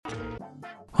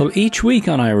Well, each week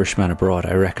on Irishman Abroad,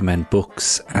 I recommend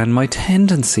books, and my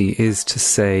tendency is to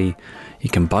say you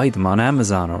can buy them on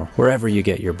Amazon or wherever you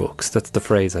get your books. That's the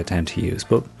phrase I tend to use.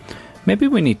 But maybe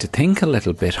we need to think a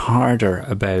little bit harder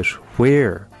about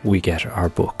where we get our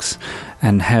books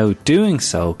and how doing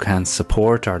so can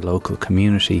support our local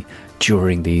community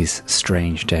during these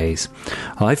strange days.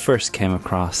 Well, I first came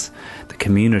across the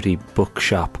community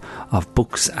bookshop of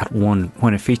Books at One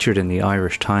when it featured in the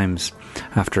Irish Times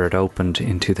after it opened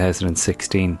in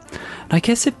 2016. And I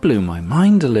guess it blew my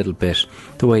mind a little bit,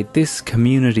 the way this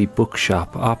community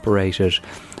bookshop operated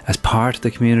as part of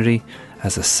the community,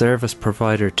 as a service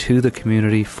provider to the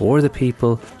community, for the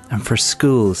people and for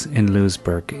schools in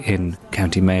Louisburgh in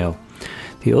County Mayo.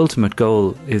 The ultimate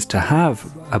goal is to have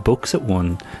a Books at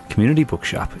One community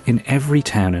bookshop in every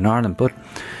town in Ireland, but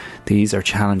these are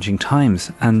challenging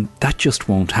times and that just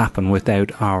won't happen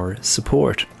without our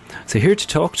support. So here to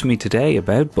talk to me today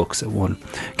about Books at One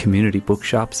community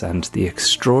bookshops and the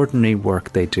extraordinary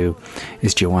work they do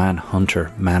is Joanne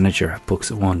Hunter, manager at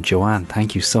Books at One. Joanne,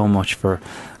 thank you so much for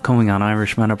coming on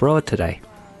Irishman Abroad today.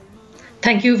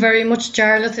 Thank you very much,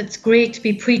 Jarlath. It's great to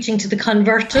be preaching to the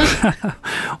converted.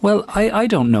 Well, I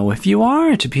don't know if you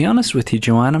are, to be honest with you,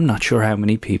 Joanne. I'm not sure how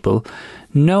many people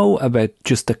know about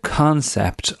just the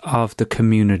concept of the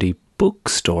community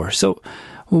bookstore. So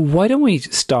why don't we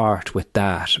start with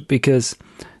that? Because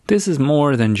this is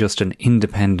more than just an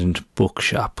independent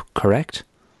bookshop, correct?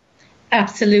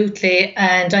 Absolutely.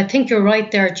 And I think you're right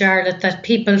there, Jarlath, that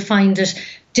people find it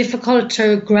difficult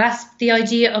to grasp the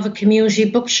idea of a community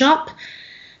bookshop.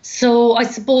 So I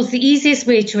suppose the easiest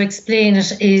way to explain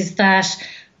it is that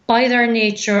by their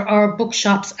nature, our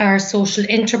bookshops are social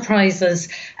enterprises,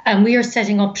 and we are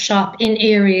setting up shop in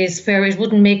areas where it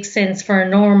wouldn't make sense for a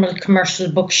normal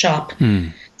commercial bookshop.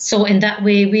 So in that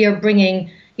way, we are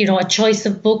bringing, a choice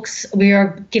of books. We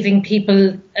are giving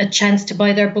people a chance to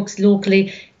buy their books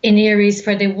locally in areas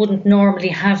where they wouldn't normally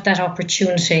have that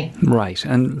opportunity. Right.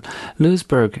 And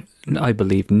Louisburgh, I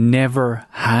believe, never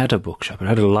had a bookshop. It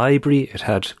had a library, it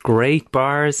had great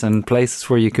bars and places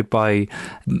where you could buy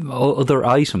other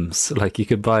items. Like you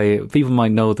could buy, people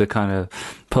might know the kind of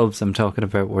pubs I'm talking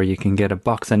about where you can get a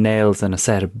box of nails and a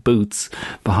set of boots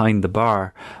behind the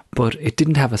bar. But it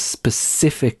didn't have a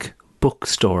specific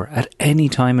bookstore at any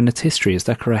time in its history. Is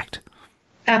that correct?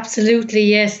 Absolutely,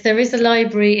 yes. There is a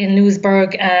library in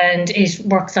Louisburgh and it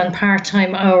works on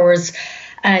part-time hours.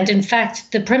 And in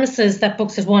fact, the premises that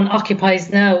Books at One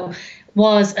occupies now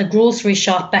was a grocery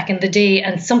shop back in the day,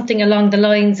 and something along the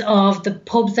lines of the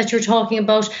pubs that you're talking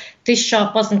about. This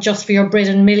shop wasn't just for your bread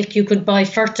and milk. You could buy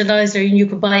fertiliser and you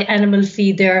could buy animal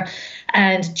feed there.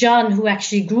 And John, who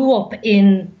actually grew up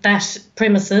in that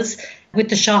premises, with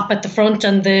the shop at the front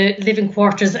and the living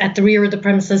quarters at the rear of the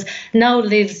premises, now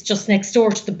lives just next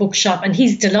door to the bookshop. And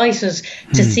he's delighted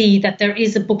to see that there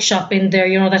is a bookshop in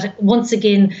there, that once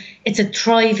again, it's a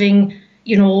thriving,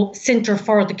 centre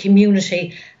for the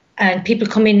community. And people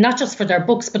come in not just for their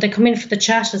books, but they come in for the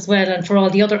chat as well and for all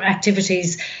the other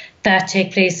activities that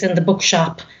take place in the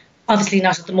bookshop. Obviously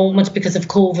not at the moment because of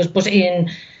COVID, but in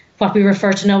what we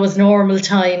refer to now as normal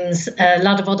times, a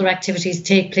lot of other activities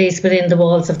take place within the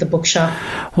walls of the bookshop.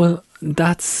 Well,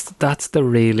 that's the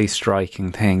really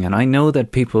striking thing. And I know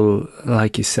that people,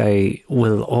 like you say,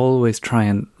 will always try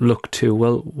and look to,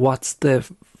 well, what's the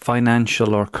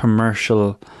financial or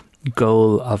commercial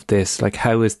goal of this? Like,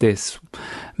 how is this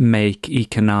make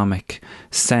economic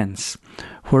sense?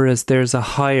 Whereas there's a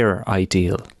higher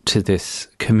ideal to this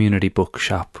community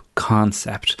bookshop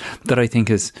concept that I think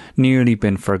has nearly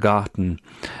been forgotten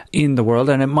in the world,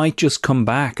 and it might just come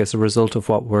back as a result of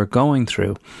what we're going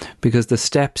through, because the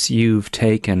steps you've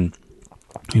taken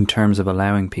in terms of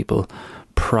allowing people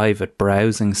private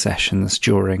browsing sessions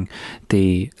during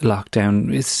the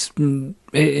lockdown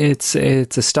it's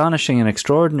astonishing and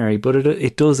extraordinary, but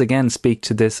it does again speak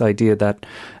to this idea that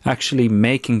actually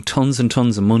making tons and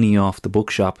tons of money off the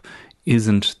bookshop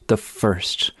isn't the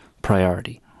first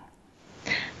priority.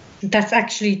 That's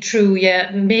actually true,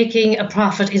 yeah. Making a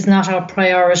profit is not our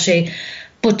priority.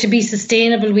 But to be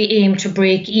sustainable, we aim to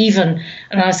break even.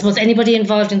 And I suppose anybody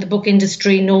involved in the book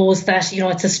industry knows that,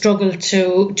 it's a struggle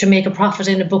to make a profit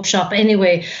in a bookshop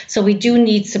anyway. So we do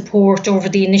need support over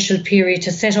the initial period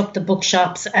to set up the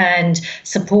bookshops and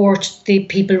support the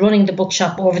people running the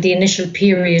bookshop over the initial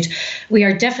period. We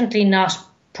are definitely not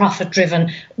profit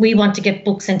driven. We want to get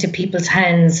books into people's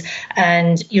hands,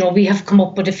 and we have come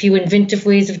up with a few inventive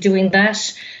ways of doing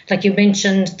that. Like you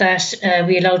mentioned that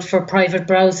we allowed for private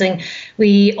browsing.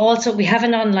 We have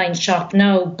an online shop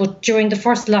now, but during the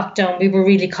first lockdown we were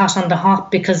really caught on the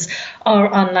hop because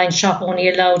our online shop only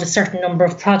allowed a certain number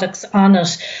of products on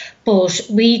it. But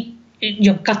we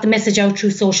got the message out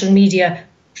through social media.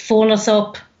 Phone us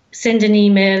up, send an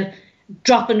email,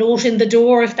 drop a note in the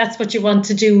door if that's what you want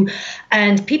to do.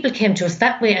 And people came to us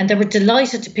that way, and they were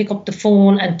delighted to pick up the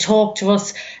phone and talk to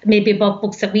us maybe about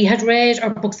books that we had read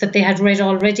or books that they had read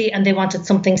already and they wanted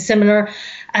something similar.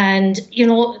 And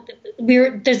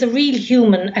there's a real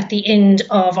human at the end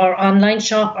of our online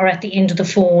shop or at the end of the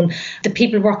phone. The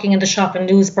people working in the shop in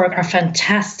Louisburgh are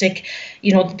fantastic.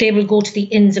 They will go to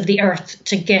the ends of the earth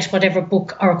to get whatever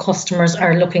book our customers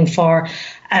are looking for.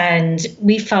 And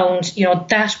we found,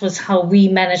 that was how we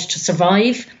managed to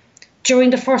survive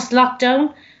during the first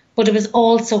lockdown. But it was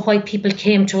also why people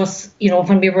came to us,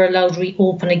 when we were allowed to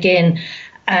reopen again.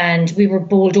 And we were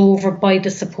bowled over by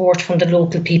the support from the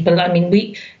local people. I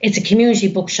mean, it's a community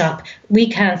bookshop. We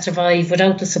can't survive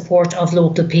without the support of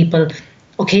local people.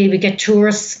 Okay, we get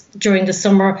tourists during the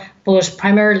summer, but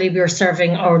primarily we're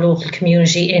serving our local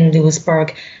community in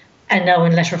Louisburgh and now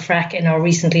in Letterfrack in our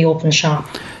recently opened shop.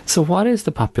 So what is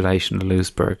the population of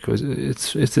Louisburgh?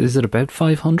 Is it about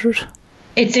 500?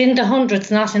 It's in the hundreds,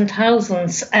 not in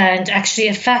thousands. And actually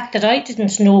a fact that I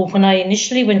didn't know when I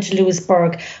initially went to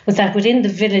Louisburgh was that within the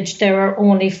village there are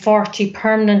only 40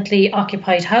 permanently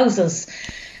occupied houses.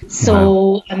 So,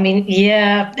 wow. I mean,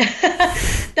 yeah,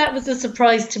 that was a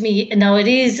surprise to me. Now, it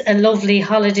is a lovely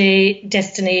holiday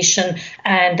destination,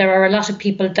 and there are a lot of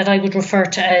people that I would refer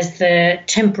to as the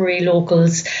temporary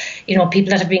locals,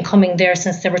 people that have been coming there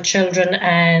since they were children,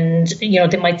 and,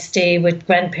 they might stay with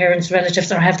grandparents,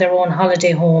 relatives, or have their own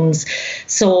holiday homes.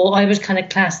 So I would kind of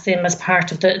class them as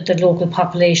part of the local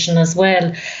population as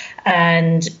well.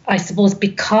 And I suppose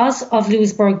because of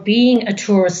Louisburgh being a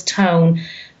tourist town,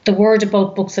 the word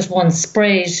about Books at One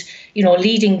spread,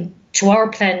 leading to our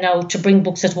plan now to bring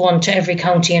Books at One to every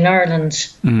county in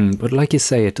Ireland. But like you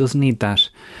say, it does need that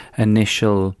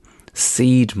initial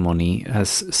seed money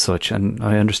as such. And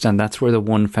I understand that's where the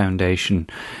One Foundation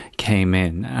came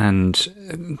in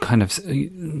and kind of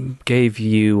gave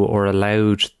you or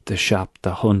allowed the shop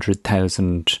the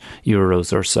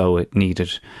 €100,000 or so it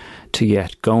needed to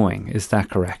get going. Is that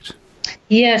correct?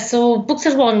 Yeah, so Books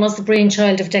at One was the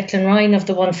brainchild of Declan Ryan of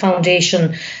the One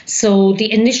Foundation. So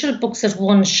the initial Books at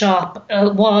One shop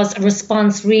was a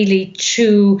response really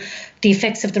to the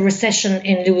effects of the recession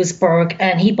in Louisburgh,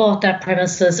 and he bought that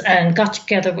premises and got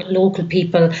together with local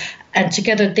people, and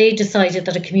together they decided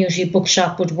that a community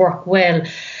bookshop would work well.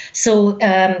 So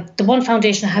the One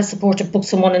Foundation has supported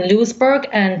Books at One in Louisburgh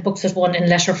and Books at One in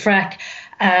Letterfrack.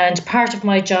 And part of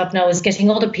my job now is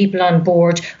getting other people on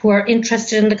board who are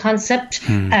interested in the concept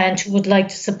and who would like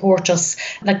to support us.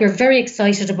 Like, we're very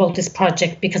excited about this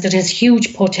project because it has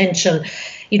huge potential.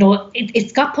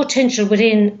 It's got potential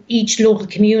within each local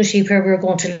community where we're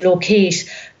going to locate.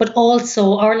 But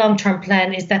also our long-term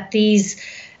plan is that these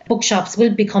bookshops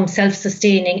will become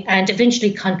self-sustaining and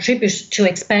eventually contribute to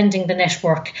expanding the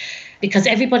network. Because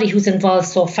everybody who's involved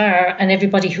so far and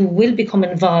everybody who will become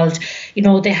involved,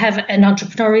 they have an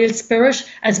entrepreneurial spirit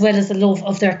as well as a love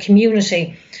of their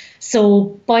community.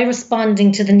 So by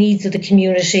responding to the needs of the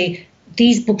community,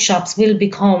 these bookshops will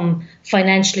become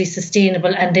financially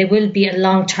sustainable, and they will be a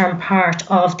long-term part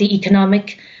of the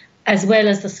economic as well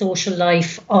as the social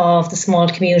life of the small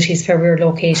communities where we're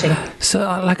locating. So,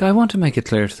 I want to make it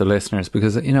clear to the listeners,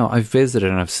 because, I've visited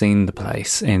and I've seen the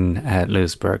place in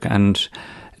Louisburgh, and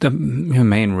the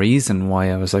main reason why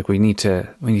I was like, we need to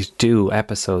do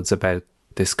episodes about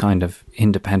this kind of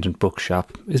independent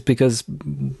bookshop is because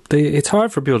it's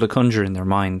hard for people to conjure in their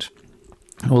mind,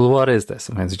 well, what is this?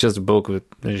 I mean, it's just a book with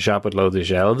a shop with loads of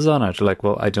shelves on it. Like,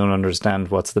 well, I don't understand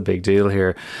what's the big deal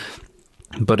here.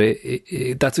 But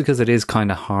that's because it is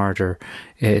kind of harder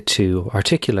to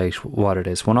articulate what it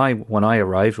is. When I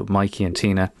arrived with Mikey and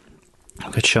Tina, I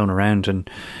got shown around, and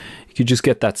you could just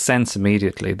get that sense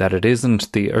immediately that it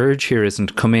isn't, the urge here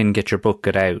isn't come in, get your book,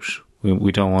 get out.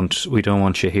 We don't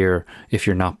want you here if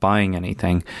you're not buying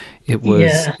anything. It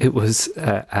was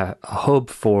a hub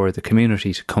for the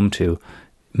community to come to,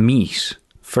 meet,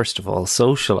 first of all,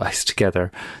 socialise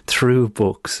together through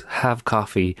books, have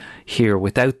coffee here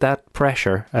without that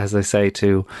pressure, as I say,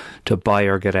 to buy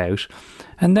or get out.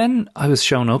 And then I was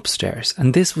shown upstairs,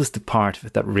 and this was the part of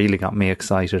it that really got me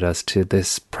excited as to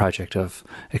this project of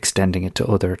extending it to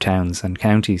other towns and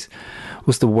counties,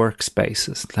 was the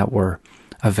workspaces that were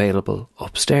available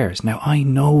upstairs. Now, I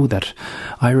know that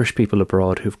Irish people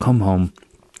abroad who've come home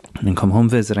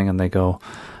visiting and they go,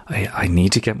 I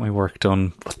need to get my work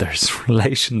done, but there's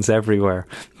relations everywhere.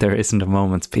 There isn't a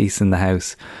moment's peace in the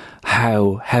house.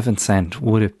 How heaven sent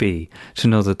would it be to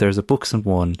know that there's a Books and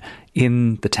One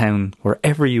in the town,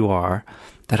 wherever you are,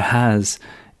 that has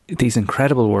these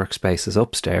incredible workspaces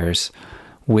upstairs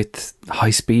with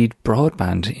high-speed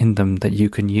broadband in them that you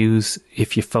can use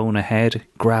if you phone ahead,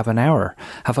 grab an hour.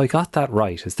 Have I got that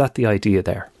right? Is that the idea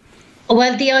there?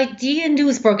 Well, the idea in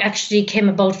Louisburgh actually came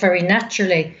about very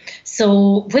naturally.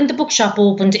 So when the bookshop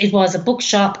opened, it was a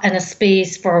bookshop and a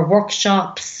space for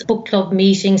workshops, book club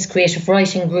meetings, creative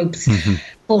writing groups. Mm-hmm.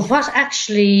 But what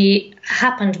actually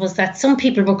happened was that some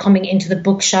people were coming into the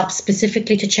bookshop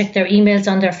specifically to check their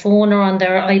emails on their phone or on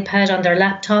their iPad, on their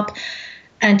laptop.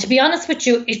 And to be honest with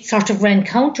you, it sort of ran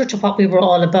counter to what we were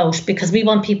all about, because we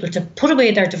want people to put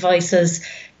away their devices,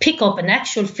 pick up an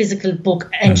actual physical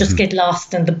book and just get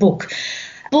lost in the book.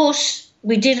 But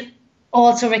we did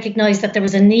also recognise that there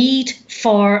was a need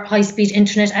for high-speed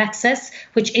internet access,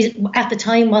 which at the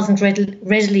time wasn't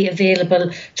readily available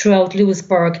throughout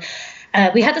Louisburgh.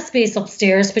 We had a space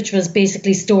upstairs, which was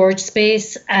basically storage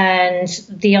space, and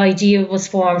the idea was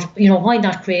formed, why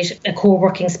not create a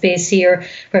co-working space here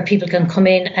where people can come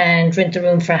in and rent the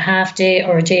room for a half day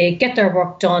or a day, get their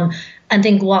work done, and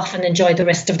then go off and enjoy the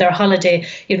rest of their holiday,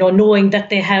 knowing that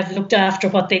they have looked after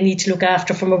what they need to look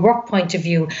after from a work point of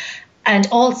view. And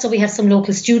also we have some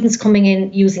local students coming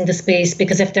in using the space,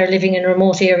 because if they're living in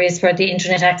remote areas where the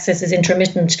internet access is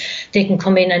intermittent, they can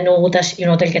come in and know that,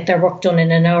 they'll get their work done in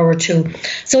an hour or two.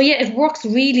 So yeah, it works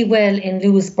really well in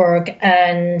Louisburgh,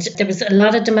 and there was a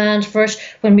lot of demand for it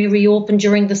when we reopened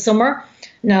during the summer.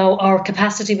 Now, our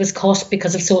capacity was cut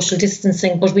because of social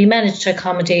distancing, but we managed to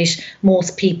accommodate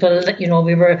most people.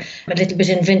 We were a little bit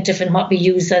inventive in what we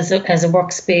use as a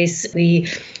workspace. We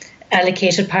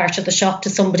allocated part of the shop to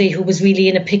somebody who was really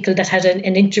in a pickle that had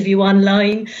an interview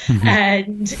online. Mm-hmm.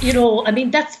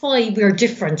 And, that's why we're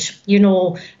different.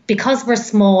 Because we're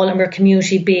small and we're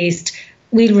community based,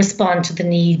 we'll respond to the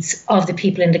needs of the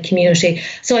people in the community.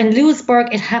 So in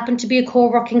Louisburgh, it happened to be a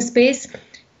co-working space.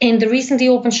 In the recently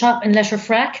opened shop in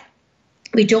Letterfrack,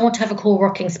 we don't have a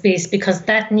co-working space because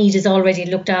that need is already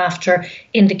looked after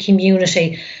in the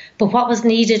community. But what was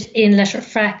needed in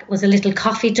Letterfrack was a little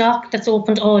coffee dock that's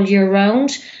opened all year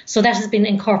round. So that has been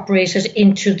incorporated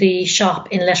into the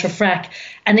shop in Letterfrack.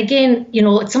 And again,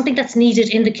 it's something that's needed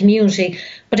in the community,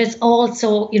 but it's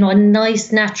also, a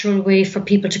nice natural way for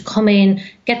people to come in,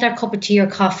 get their cup of tea or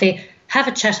coffee, have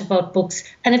a chat about books,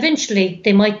 and eventually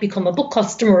they might become a book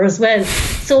customer as well.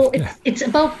 So it's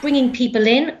about bringing people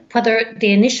in, whether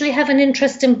they initially have an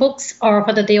interest in books or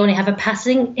whether they only have a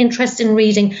passing interest in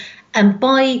reading. And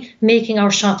by making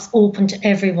our shops open to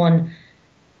everyone,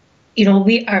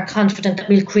 we are confident that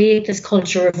we'll create this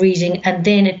culture of reading, and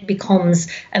then it becomes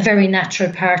a very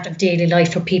natural part of daily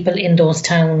life for people in those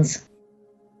towns.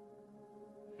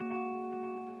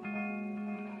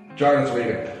 Jarlath's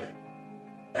Regan,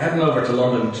 heading over to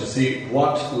London to see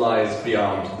what lies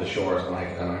beyond the shores, and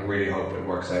I really hope it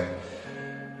works out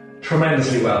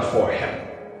tremendously well for him.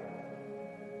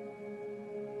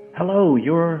 Hello,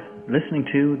 you're listening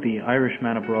to the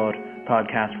Irishman Abroad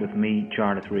podcast with me,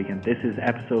 Jarlath Regan. This is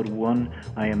episode 1.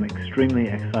 I am extremely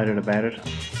excited about it.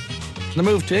 The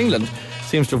move to England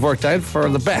seems to have worked out for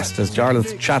the best, as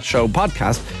Jarlath's Chat Show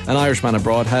podcast, An Irishman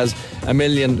Abroad, has 1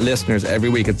 million listeners every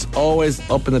week. It's always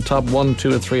up in the top 1,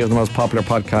 2 or 3 of the most popular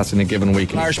podcasts in a given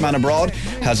week. Irishman Abroad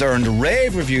has earned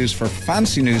rave reviews for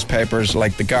fancy newspapers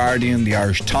like The Guardian, The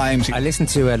Irish Times. I listened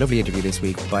to a lovely interview this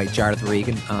week by Jarlath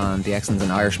Regan on the excellent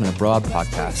An Irishman Abroad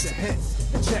podcast.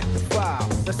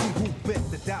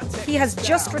 He has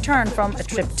just returned from a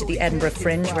trip to the Edinburgh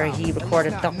Fringe, where he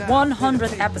recorded the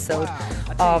 100th episode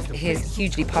of his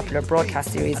hugely popular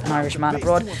broadcast series, An Irishman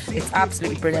Abroad. It's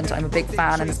absolutely brilliant. I'm a big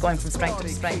fan, and it's going from strength to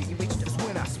strength.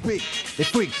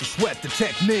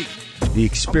 The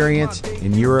experience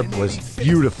in Europe was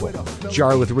beautiful.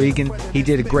 Jarlath Regan, he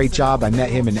did a great job. I met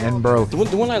him in Edinburgh.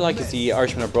 The one I like is the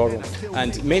Irishman Abroad one,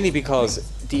 and mainly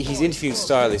because his interviewing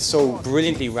style is so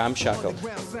brilliantly ramshackle.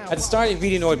 At the start, it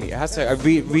really annoyed me.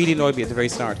 It really annoyed me at the very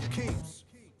start.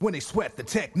 When they sweat the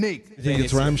technique. You think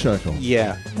it's ramshackle?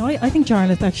 Yeah. No, I think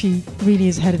Jarlath actually really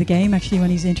is ahead of the game, actually, when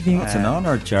he's interviewing. It's an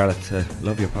honour, Jarlath, to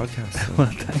love your podcast. So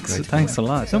well, thanks a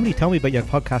lot. Somebody told me about your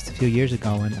podcast a few years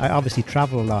ago, and I obviously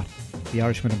travel a lot. The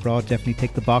Irishman Abroad definitely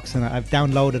ticked the box, and I've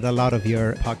downloaded a lot of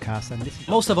your podcasts. And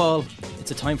most of all,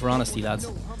 it's a time for honesty,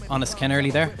 lads. Honest Ken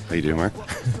early there. How you doing, Mark?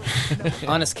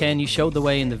 Honest Ken, you showed the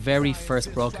way in the very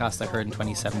first broadcast I heard in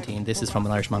 2017. This is from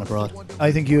An Irishman Abroad.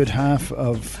 I think you had half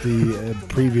of the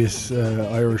previous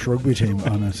Irish rugby team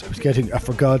on it. I was getting,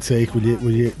 for God's sake, will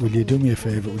you do me a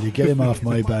favour? Will you get him off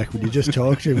my back? Will you just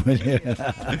talk to him? Will you?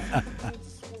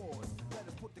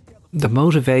 The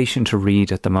motivation to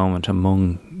read at the moment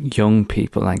among young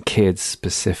people and kids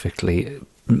specifically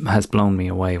has blown me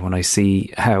away when I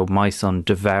see how my son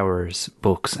devours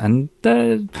books, and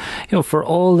for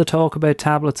all the talk about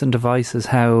tablets and devices,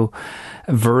 how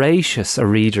voracious a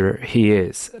reader he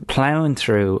is, ploughing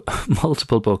through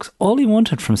multiple books. All he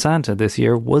wanted from Santa this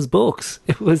year was books.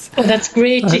 It was that's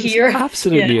great to hear.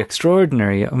 Absolutely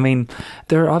extraordinary. I mean,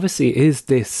 there obviously is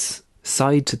this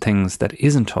side to things that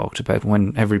isn't talked about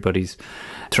when everybody's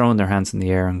throwing their hands in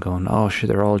the air and going, oh sure,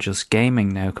 they're all just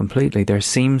gaming now completely. There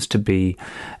seems to be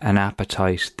an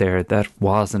appetite there that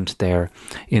wasn't there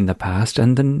in the past,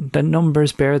 and the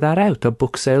numbers bear that out. The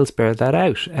book sales bear that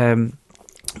out.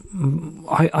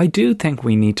 I do think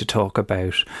we need to talk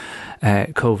about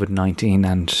COVID-19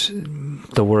 and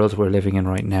the world we're living in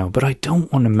right now, but I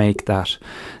don't want to make that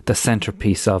the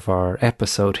centrepiece of our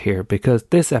episode here, because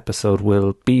this episode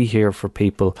will be here for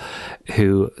people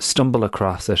who stumble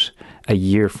across it a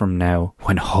year from now,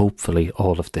 when hopefully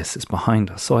all of this is behind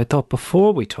us. So I thought,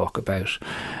 before we talk about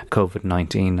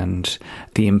COVID-19 and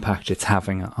the impact it's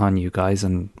having on you guys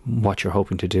and what you're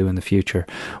hoping to do in the future,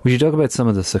 we should talk about some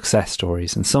of the success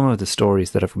stories and some of the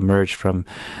stories that have emerged from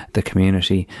the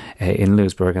community in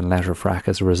Louisburgh and Letterfrack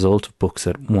as a result of Books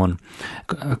at One.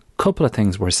 A couple of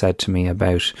things were said to me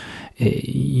about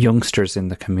youngsters in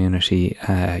the community,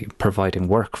 providing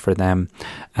work for them,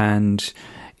 and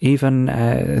even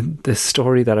the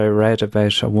story that I read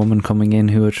about a woman coming in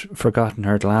who had forgotten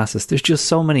her glasses. There's just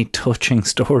so many touching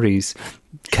stories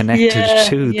connected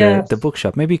to the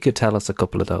bookshop. Maybe you could tell us a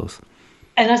couple of those.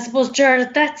 And I suppose,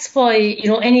 Jared, that's why,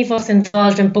 any of us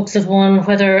involved in Books at One,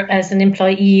 whether as an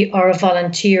employee or a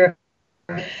volunteer,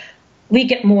 we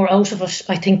get more out of it,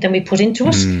 I think, than we put into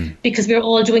it, because we're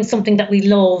all doing something that we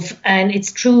love, and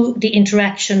it's through the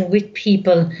interaction with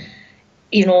people,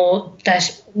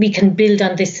 that we can build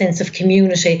on this sense of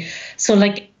community. So,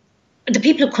 like, the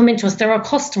people who come into us, they're our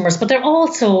customers, but they're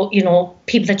also,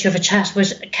 people that you have a chat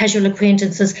with, casual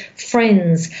acquaintances,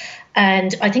 friends.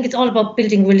 And I think it's all about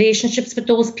building relationships with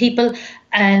those people.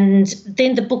 And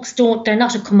then the books they're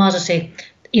not a commodity.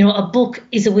 A book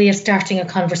is a way of starting a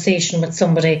conversation with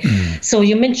somebody. So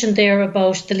you mentioned there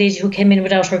about the lady who came in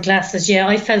without her glasses. Yeah,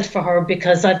 I felt for her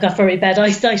because I've got very bad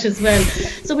eyesight as well.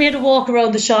 So we had to walk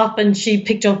around the shop, and she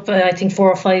picked up, I think,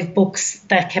 4 or 5 books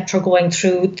that kept her going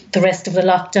through the rest of the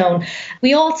lockdown.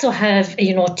 We also have,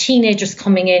 teenagers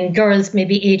coming in, girls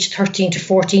maybe aged 13 to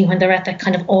 14 when they're at that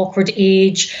kind of awkward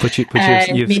age. But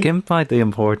you've skimmed by the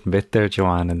important bit there,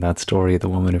 Joanne, in that story of the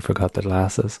woman who forgot the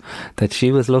glasses, that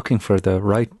she was looking for the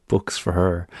right books for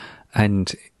her,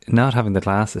 and not having the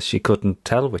glasses, she couldn't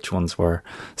tell which ones were.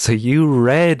 So you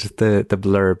read the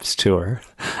blurbs to her,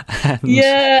 and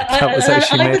that was how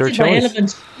she made her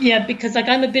choice. Yeah, because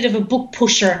I'm a bit of a book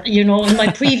pusher. In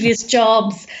my previous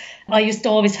jobs, I used to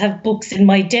always have books in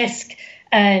my desk,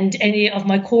 and any of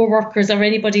my co-workers or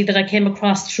anybody that I came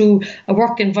across through a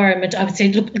work environment, I would say,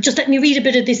 look, just let me read a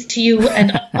bit of this to you,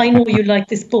 and I know you like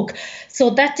this book.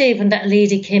 So that day when that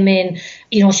lady came in,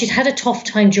 she'd had a tough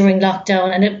time during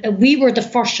lockdown, and we were the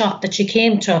first shop that she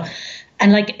came to.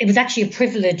 And it was actually a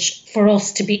privilege for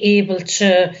us to be able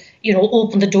to,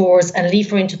 open the doors and leave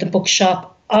her into the bookshop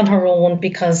on her own,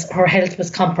 because her health was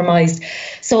compromised.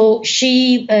 So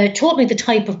she told me the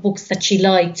type of books that she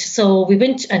liked. So we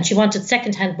went, and she wanted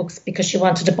secondhand books because she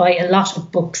wanted to buy a lot of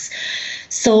books.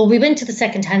 So we went to the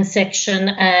secondhand section,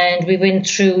 and we went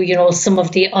through, some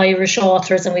of the Irish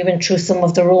authors, and we went through some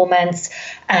of the romance,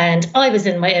 and I was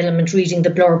in my element reading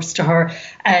the blurbs to her.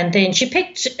 And then she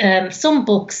picked some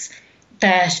books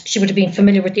that she would have been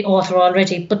familiar with the author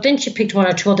already, but then she picked 1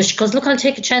 or 2 others. She goes, look, I'll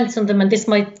take a chance on them, and this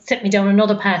might set me down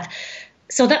another path.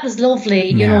 So that was lovely.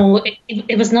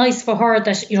 It was nice for her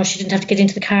that, she didn't have to get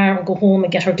into the car and go home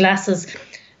and get her glasses.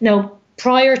 Now,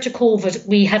 prior to COVID,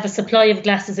 we have a supply of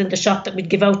glasses in the shop that we'd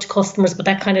give out to customers, but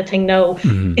that kind of thing now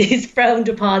is frowned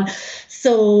upon.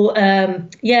 So,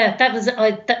 that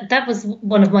was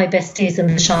one of my best days in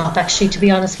the shop, actually, to be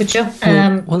honest with you.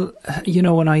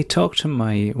 When I talked to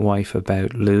my wife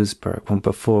about Louisburgh,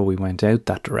 before we went out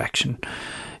that direction,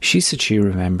 she said she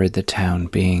remembered the town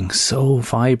being so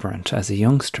vibrant as a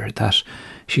youngster that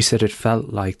she said it felt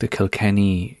like the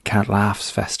Kilkenny Cat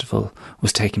Laughs Festival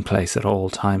was taking place at all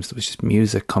times. There was just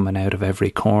music coming out of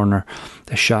every corner.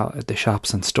 The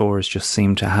shops and stores just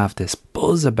seemed to have this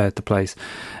buzz about the place,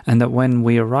 and that when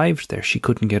we arrived there, she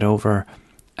couldn't get over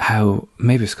how,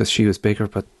 maybe it's because she was bigger,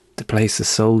 but the place is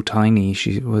so tiny.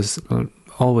 She was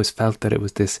always felt that it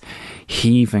was this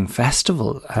heaving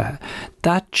festival.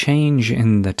 That change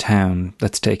in the town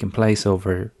that's taken place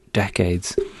over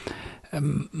decades,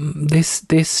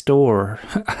 this store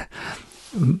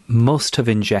must have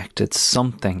injected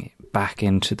something back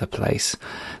into the place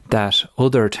that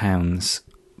other towns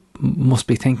must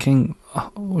be thinking,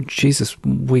 oh Jesus,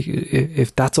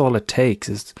 if that's all it takes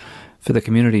is for the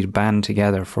community to band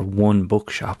together for one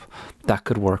bookshop, that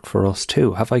could work for us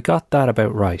too. Have I got that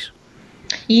about right?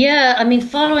 Yeah, I mean,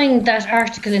 following that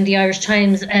article in the Irish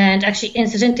Times, and actually,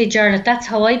 incidentally, Jarlath, that's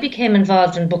how I became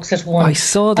involved in Books at One. I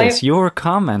saw this. Your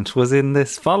comment was in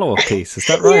this follow-up piece. Is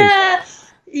that right?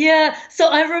 Yeah. So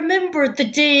I remember the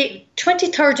day,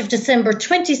 23rd of December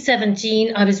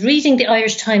 2017, I was reading the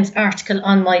Irish Times article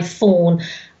on my phone.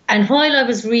 And while I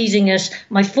was reading it,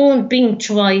 my phone binged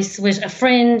twice with a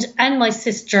friend and my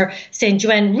sister saying,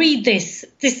 Joanne, read this.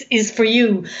 This is for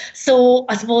you. So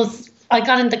I suppose I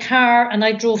got in the car and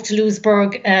I drove to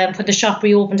Louisburg when the shop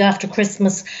reopened after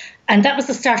Christmas. And that was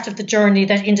the start of the journey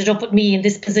that ended up with me in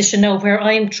this position now where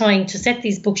I'm trying to set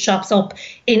these bookshops up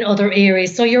in other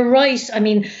areas. So you're right. I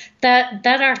mean, that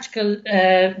article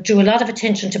drew a lot of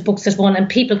attention to Books at One, and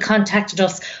people contacted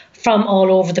us from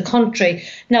all over the country.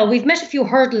 Now, we've met a few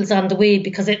hurdles on the way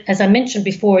because, as I mentioned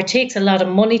before, it takes a lot of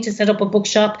money to set up a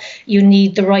bookshop. You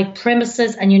need the right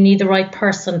premises and you need the right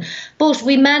person. But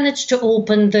we managed to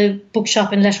open the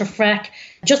bookshop in Letterfrack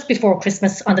just before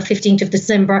Christmas on the 15th of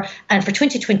December. And for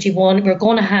 2021, we're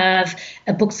going to have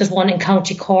a Books at One in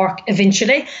County Cork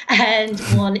eventually and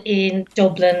one in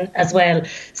Dublin as well.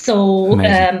 So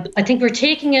I think we're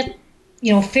taking it,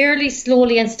 fairly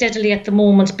slowly and steadily at the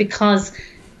moment, because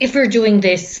if we're doing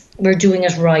this, we're doing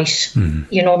it right.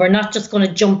 We're not just going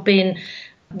to jump in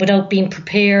without being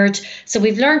prepared. So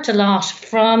we've learned a lot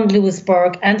from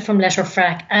Louisburg and from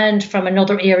Letterfrack and from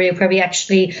another area where we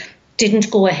actually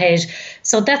didn't go ahead.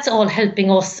 So that's all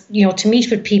helping us, to meet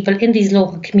with people in these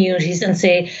local communities and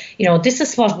say, this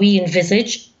is what we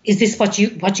envisage. Is this what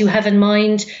you have in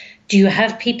mind? Do you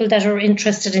have people that are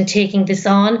interested in taking this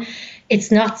on? It's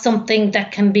not something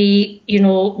that can be,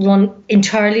 run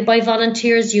entirely by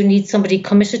volunteers. You need somebody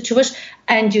committed to it,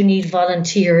 and you need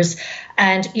volunteers.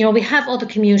 And, we have other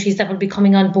communities that will be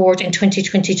coming on board in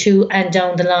 2022 and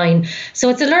down the line. So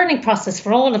it's a learning process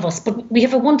for all of us, but we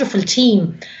have a wonderful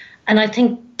team. And I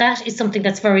think that is something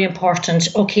that's very important.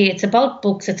 Okay, it's about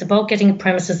books, it's about getting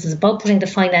premises, it's about putting the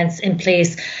finance in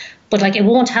place. But it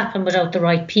won't happen without the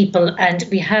right people. And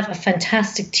we have a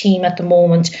fantastic team at the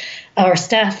moment. Our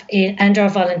staff and our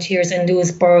volunteers in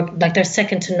Louisburg, they're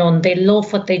second to none. They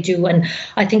love what they do. And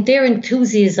I think their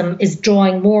enthusiasm is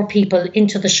drawing more people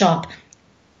into the shop.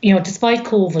 Despite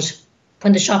COVID,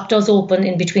 when the shop does open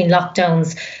in between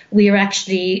lockdowns, we are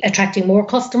actually attracting more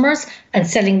customers and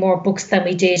selling more books than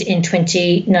we did in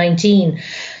 2019.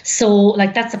 So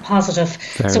that's a positive.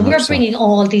 So we're bringing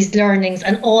all these learnings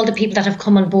and all the people that have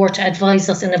come on board to advise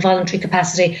us in a voluntary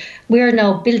capacity. We're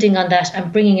now building on that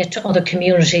and bringing it to other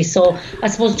communities. So I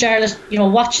suppose, Jarlath,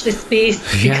 watch this space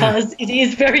because it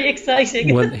is very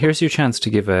exciting. Well, here's your chance to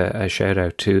give a shout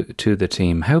out to the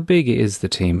team. How big is the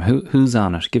team? Who's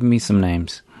on it? Give me some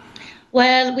names.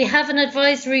 Well, we have an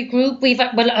advisory group.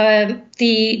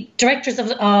 The directors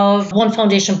of One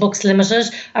Foundation Books Limited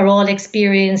are all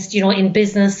experienced, in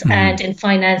business and in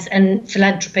finance and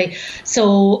philanthropy.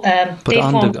 So, but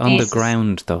on the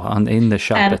ground, though, in the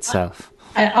shop itself.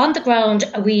 On the ground,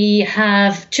 we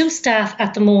have 2 staff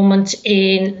at the moment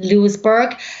in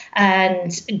Louisburg,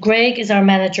 and Greg is our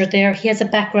manager there. He has a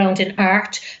background in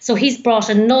art, so he's brought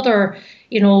another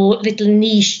little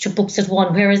niche to Books at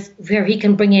One, where he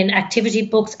can bring in activity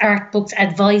books, art books,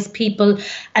 advise people.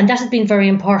 And that has been very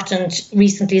important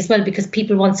recently as well, because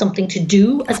people want something to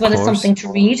do as well as something to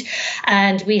read.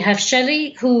 And we have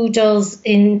Shelley, who does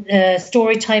in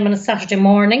story time on a Saturday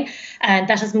morning, and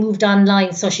that has moved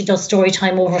online. So she does story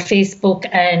time over Facebook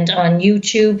and on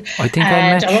YouTube. I think I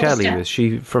met Shelley. Was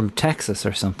she from Texas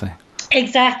or something?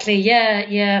 Exactly,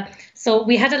 yeah. So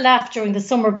we had a laugh during the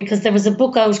summer because there was a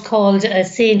book out called A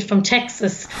Saint from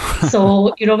Texas.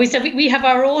 So, we said we have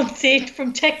our own saint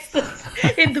from Texas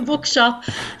in the bookshop.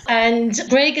 And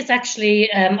Greg is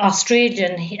actually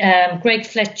Australian. Greg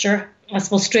Fletcher, I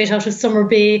suppose straight out of Summer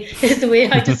Bay is the way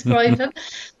I describe him.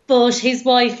 But his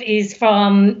wife is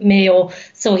from Mayo,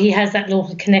 so he has that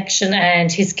local connection, and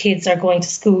his kids are going to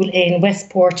school in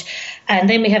Westport. And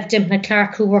then we have Dimna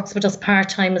Clark, who works with us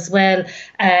part-time as well.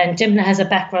 And Dimna has a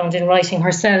background in writing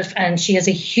herself, and she has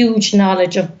a huge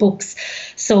knowledge of books.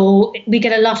 So we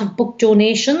get a lot of book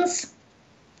donations.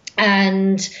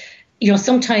 And, you know,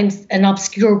 sometimes an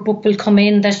obscure book will come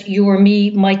in that you or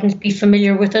me mightn't be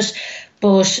familiar with it,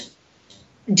 but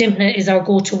Dimna is our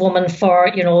go-to woman for,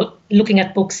 you know, looking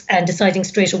at books and deciding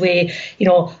straight away, you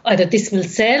know, either this will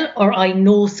sell or I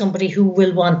know somebody who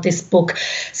will want this book.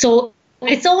 So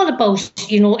it's all about,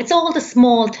 you know, it's all the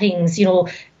small things, you know.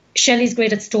 Shelley's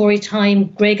great at story time.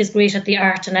 Greg is great at the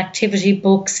art and activity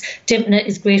books. Dimna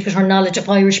is great with her knowledge of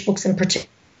Irish books in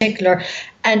particular.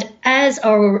 And as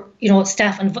our, you know,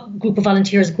 staff and group of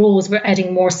volunteers grows, we're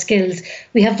adding more skills.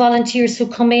 We have volunteers who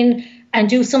come in and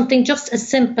do something just as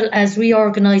simple as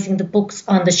reorganising the books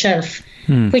on the shelf,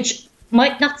 which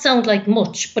might not sound like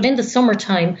much, but in the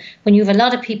summertime, when you have a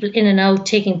lot of people in and out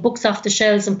taking books off the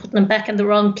shelves and putting them back in the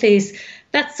wrong place,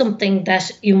 that's something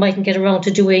that you mightn't get around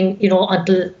to doing, you know,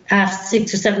 until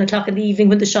 6 or 7 o'clock in the evening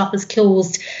when the shop is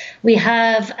closed. We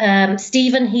have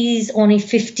Stephen, he's only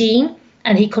 15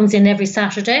 and he comes in every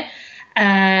Saturday,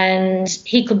 and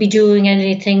he could be doing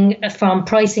anything from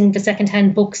pricing the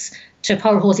second-hand books to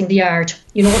power hosing the yard,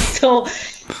 you know. So,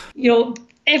 you know,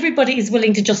 everybody is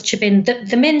willing to just chip in.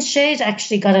 The Men's Shed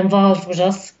actually got involved with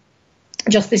us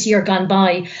just this year gone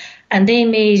by, and they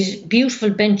made beautiful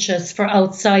benches for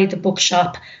outside the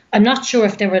bookshop. I'm not sure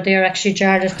if they were there actually,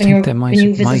 Jarlath, when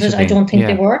you visited. I don't think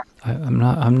they were. I'm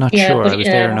not sure. I was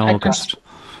there in August.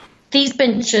 These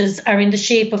benches are in the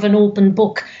shape of an open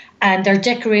book, and they're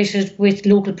decorated with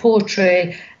local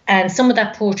poetry. And some of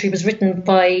that poetry was written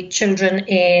by children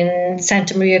in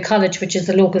Santa Maria College, which is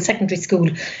the local secondary school.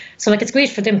 So, like, it's great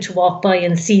for them to walk by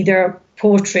and see their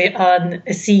poetry on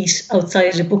a seat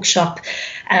outside a bookshop.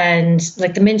 And,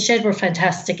 like, the Men's Shed were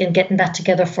fantastic in getting that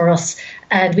together for us.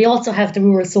 And we also have the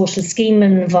Rural Social Scheme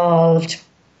involved.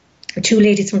 2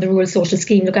 ladies from the Rural Social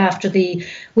Scheme look after the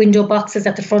window boxes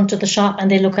at the front of the shop,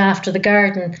 and they look after the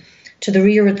garden to the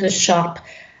rear of the shop.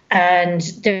 And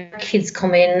their kids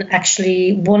come in.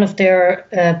 Actually, one of their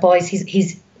boys,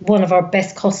 he's one of our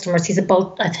best customers. He's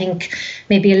about, I think,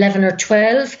 maybe 11 or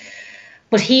 12.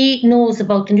 But he knows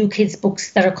about the new kids'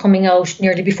 books that are coming out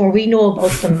nearly before we know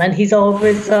about them. And he's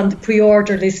always on the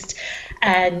pre-order list.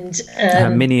 And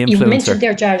mini influencer. You mentioned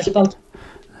there, Jarlath, about...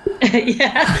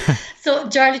 yeah. So,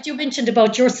 Jarlath, you mentioned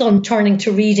about your son turning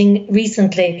to reading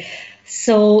recently.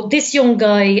 So this young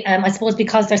guy, I suppose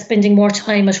because they're spending more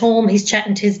time at home, he's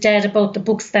chatting to his dad about the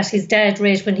books that his dad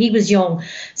read when he was young.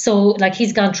 So, like,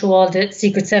 he's gone through all the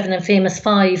Secret Seven and Famous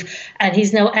Five, and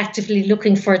he's now actively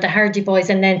looking for the Hardy Boys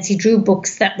and Nancy Drew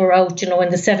books that were out, you know, in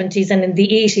the 70s and in the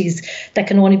 80s that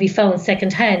can only be found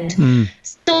secondhand.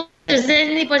 So if there's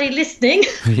anybody listening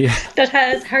that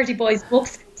has Hardy Boys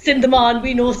books, send them on.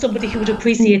 We know somebody who would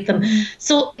appreciate them.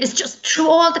 So it's just through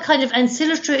all the kind of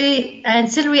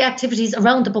ancillary activities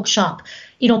around the bookshop.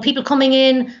 You know, people coming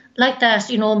in like that,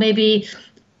 you know, maybe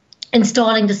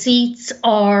installing the seats,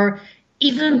 or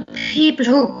even people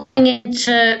who are coming in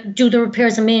to do the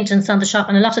repairs and maintenance on the shop.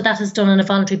 And a lot of that is done on a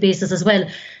voluntary basis as well.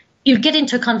 You get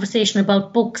into a conversation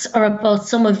about books or about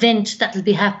some event that will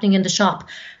be happening in the shop.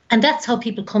 And that's how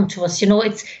people come to us. You know,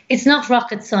 it's not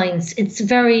rocket science. It's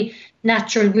very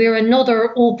natural. We're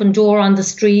another open door on the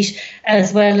street,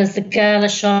 as well as the gala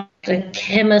shop, the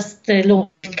chemist, the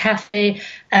local cafe,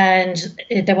 and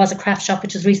there was a craft shop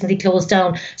which has recently closed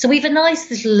down. So we've a nice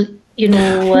little, you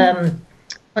know,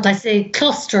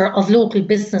 cluster of local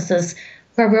businesses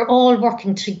where we're all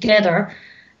working together.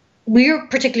 We're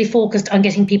particularly focused on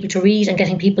getting people to read and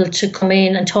getting people to come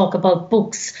in and talk about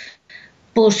books.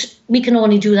 But we can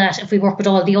only do that if we work with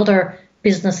all the other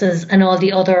businesses and all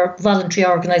the other voluntary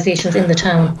organisations in the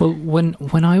town. Well,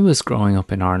 when I was growing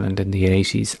up in Ireland in the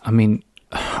 80s, I mean,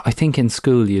 I think in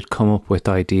school you'd come up with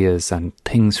ideas and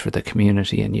things for the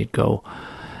community, and you'd go,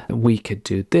 we could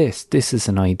do this. This is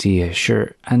an idea,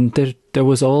 sure. And there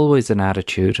was always an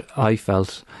attitude, I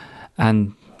felt,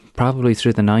 and probably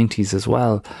through the 90s as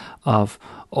well, of,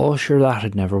 oh, sure,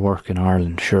 that'd never work in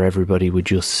Ireland. Sure, everybody would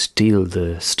just steal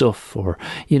the stuff. Or,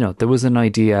 you know, there was an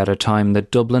idea at a time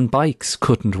that Dublin bikes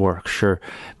couldn't work. Sure,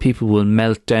 people will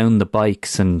melt down the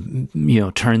bikes and, you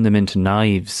know, turn them into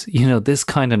knives. You know, this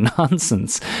kind of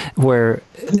nonsense where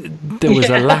there was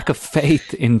a lack of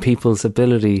faith in people's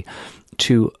ability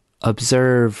to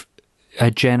observe a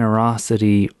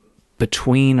generosity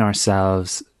between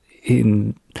ourselves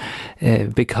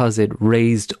because it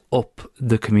raised up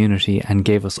the community and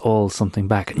gave us all something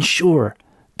back. And sure,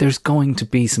 there's going to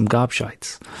be some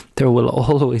gobshites. There will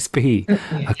always be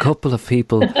a couple of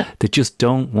people that just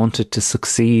don't want it to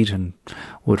succeed and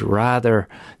would rather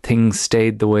things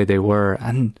stayed the way they were.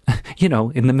 And, you know,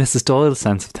 in the Mrs. Doyle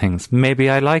sense of things, maybe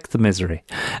I like the misery.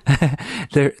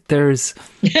 There's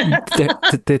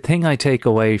the thing I take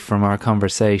away from our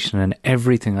conversation and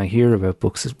everything I hear about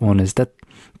Books at One is that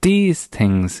these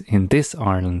things in this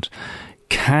Ireland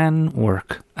can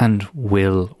work and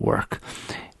will work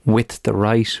with the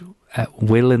right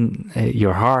will in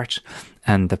your heart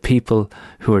and the people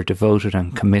who are devoted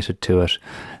and committed to it.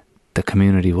 The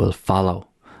community will follow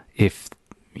if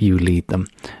you lead them,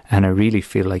 and I really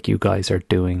feel like you guys are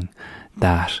doing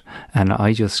that, and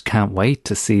I just can't wait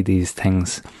to see these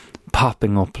things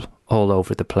popping up all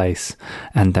over the place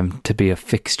and them to be a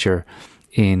fixture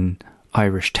in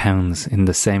Irish towns in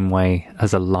the same way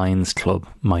as a Lions club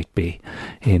might be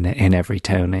in every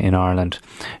town in Ireland.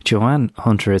 Joanne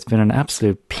Hunter, it's been an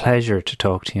absolute pleasure to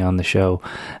talk to you on the show,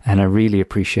 and I really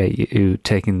appreciate you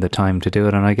taking the time to do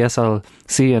it, and I guess I'll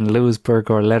see you in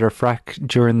Lewisburg or Letterfrack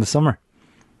during the summer.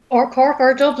 Or Cork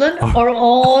or Dublin or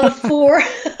all four.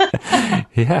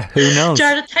 Yeah, who knows?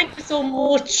 Jarlath, thank you so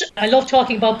much. I love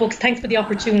talking about books. Thanks for the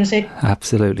opportunity.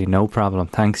 Absolutely, no problem.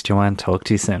 Thanks, Joanne. Talk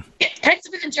to you soon. Thanks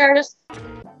a million, Jarlath.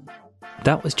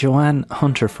 That was Joanne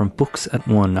Hunter from Books at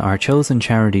One. Our chosen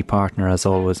charity partner, as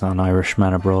always, on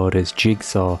Irishman Abroad is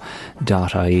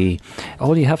jigsaw.ie.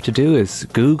 All you have to do is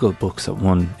Google Books at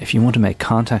One. If you want to make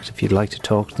contact, if you'd like to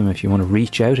talk to them, if you want to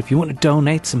reach out, if you want to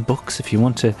donate some books, if you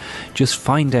want to just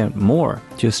find out more,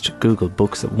 just Google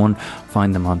Books at One.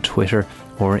 Find them on Twitter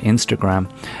or Instagram.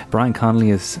 Brian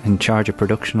Connolly is in charge of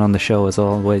production on the show as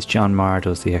always. John Marr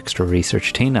does the extra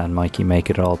research. Tina and Mikey make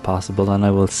it all possible, and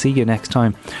I will see you next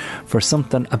time for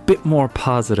something a bit more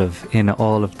positive in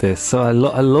all of this. So I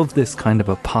love this kind of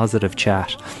a positive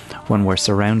chat when we're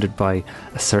surrounded by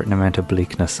a certain amount of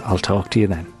bleakness. I'll talk to you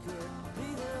then.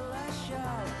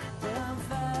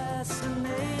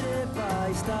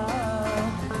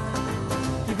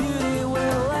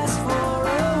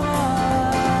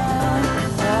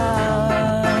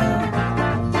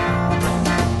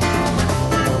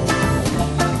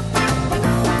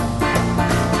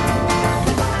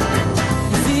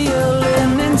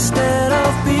 Instead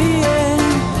of being,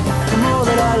 the more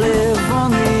that I live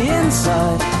on the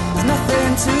inside, there's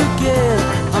nothing to give.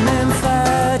 I'm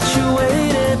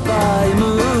infatuated by your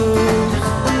moves.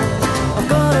 I've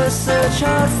gotta search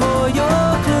hard for your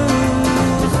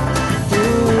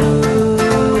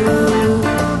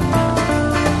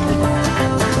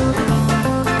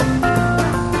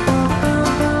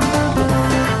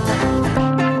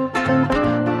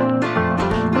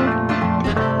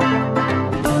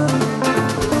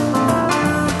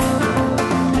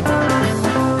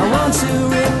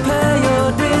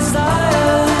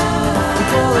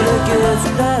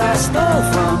that I stole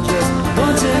from just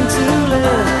wanting to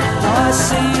live. Now I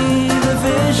see the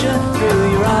vision through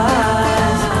your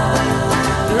eyes.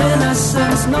 Your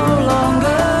innocence no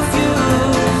longer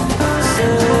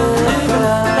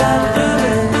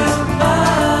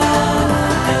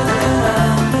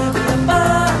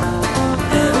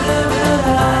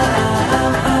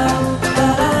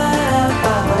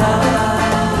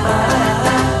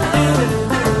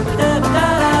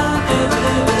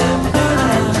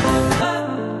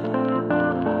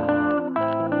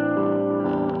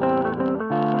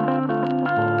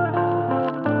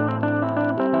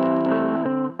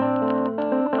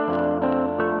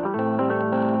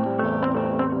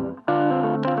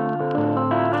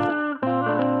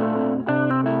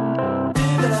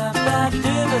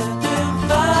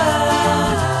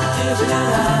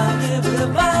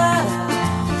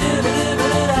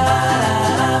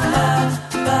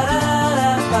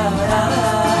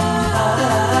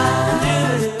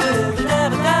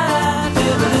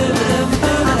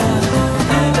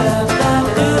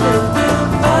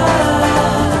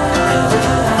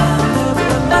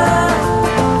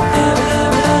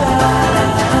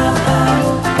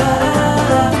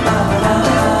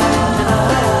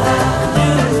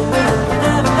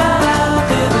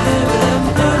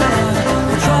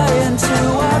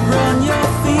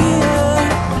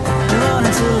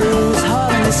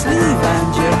sleeve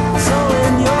and your soul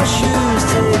in your shoes.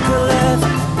 Take a left,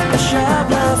 a sharp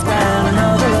left.